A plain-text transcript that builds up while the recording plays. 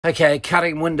Okay,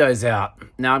 cutting windows out.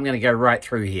 Now I'm going to go right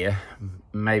through here.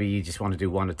 Maybe you just want to do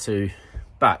one or two,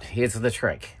 but here's the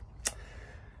trick.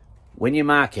 When you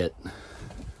mark it,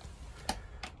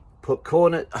 put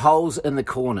holes in the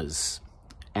corners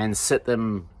and sit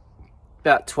them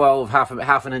about 12,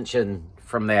 half an inch in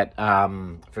from that,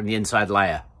 from the inside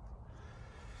layer.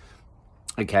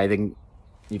 Okay, then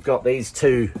you've got these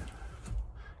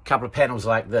couple of panels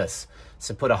like this.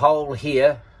 So put a hole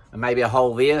here and maybe a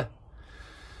hole there,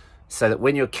 so that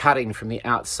when you're cutting from the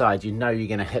outside, you know you're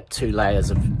going to hit 2 layers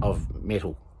of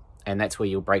metal, and that's where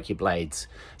you'll break your blades.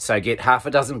 So get half a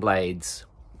dozen blades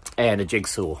and a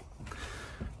jigsaw,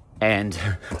 and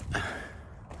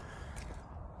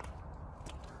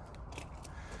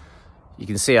you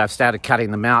can see I've started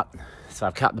cutting them out. So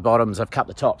I've cut the bottoms, I've cut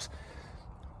the tops.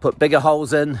 Put bigger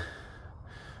holes in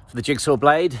for the jigsaw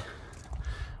blade,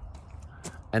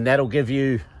 and that gives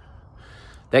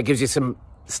you some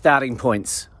starting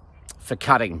points for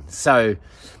cutting. So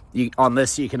on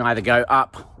this you can either go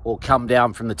up or come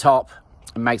down from the top.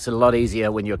 It makes it a lot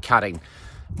easier when you're cutting.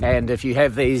 And if you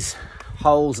have these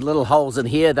holes, little holes in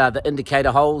here, they're the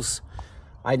indicator holes.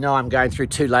 I know I'm going through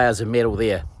 2 layers of metal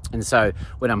there, and so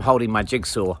when I'm holding my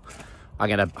jigsaw, I'm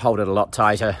going to hold it a lot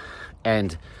tighter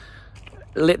and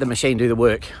let the machine do the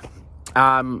work.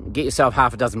 Get yourself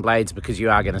half a dozen blades because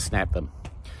you are going to snap them.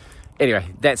 Anyway,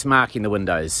 that's marking the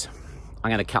windows.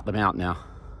 I'm going to cut them out now.